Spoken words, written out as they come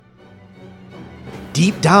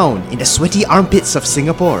Deep down in the sweaty armpits of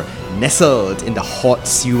Singapore, nestled in the hot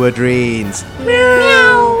sewer drains,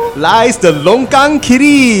 lies the Longkang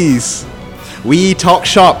Kiddies. We talk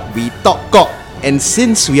shop, we talk cock, and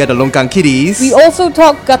since we are the Longkang Kiddies, We also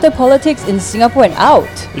talk gutter politics in Singapore and out.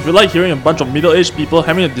 If you like hearing a bunch of middle-aged people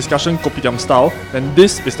having a discussion kopitiam style, then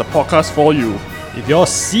this is the podcast for you. If you're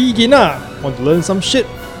Sigina want to learn some shit,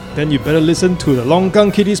 then you better listen to the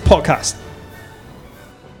Longkang Kiddies podcast.